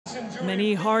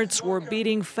Many hearts were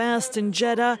beating fast in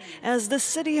Jeddah as the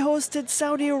city hosted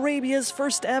Saudi Arabia's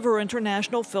first ever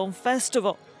international film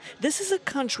festival. This is a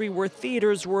country where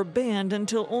theaters were banned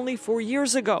until only 4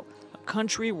 years ago, a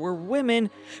country where women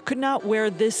could not wear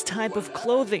this type of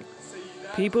clothing.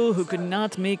 People who could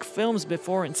not make films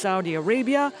before in Saudi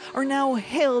Arabia are now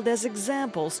hailed as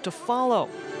examples to follow.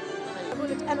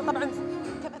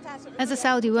 As a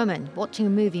Saudi woman, watching a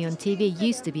movie on TV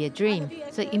used to be a dream.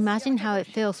 So imagine how it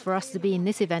feels for us to be in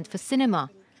this event for cinema.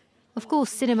 Of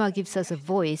course, cinema gives us a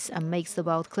voice and makes the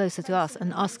world closer to us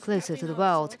and us closer to the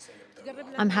world.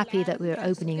 I'm happy that we are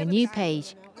opening a new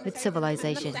page with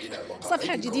civilization.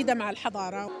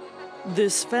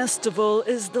 This festival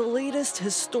is the latest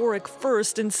historic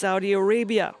first in Saudi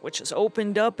Arabia, which has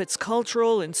opened up its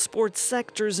cultural and sports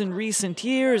sectors in recent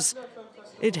years.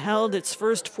 It held its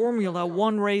first Formula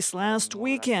One race last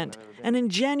weekend, and in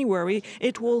January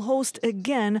it will host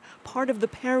again part of the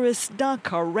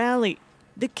Paris-Dakar rally.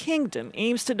 The kingdom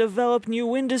aims to develop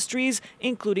new industries,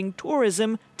 including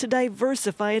tourism, to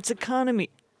diversify its economy.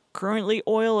 Currently,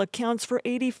 oil accounts for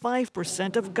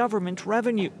 85% of government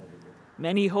revenue.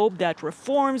 Many hope that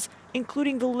reforms,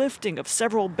 including the lifting of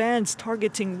several bans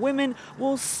targeting women,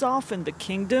 will soften the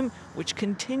kingdom, which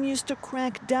continues to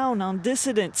crack down on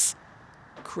dissidents.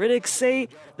 Critics say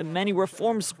the many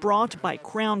reforms brought by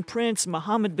Crown Prince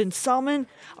Mohammed bin Salman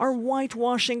are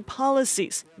whitewashing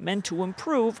policies meant to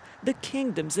improve the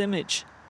kingdom's image.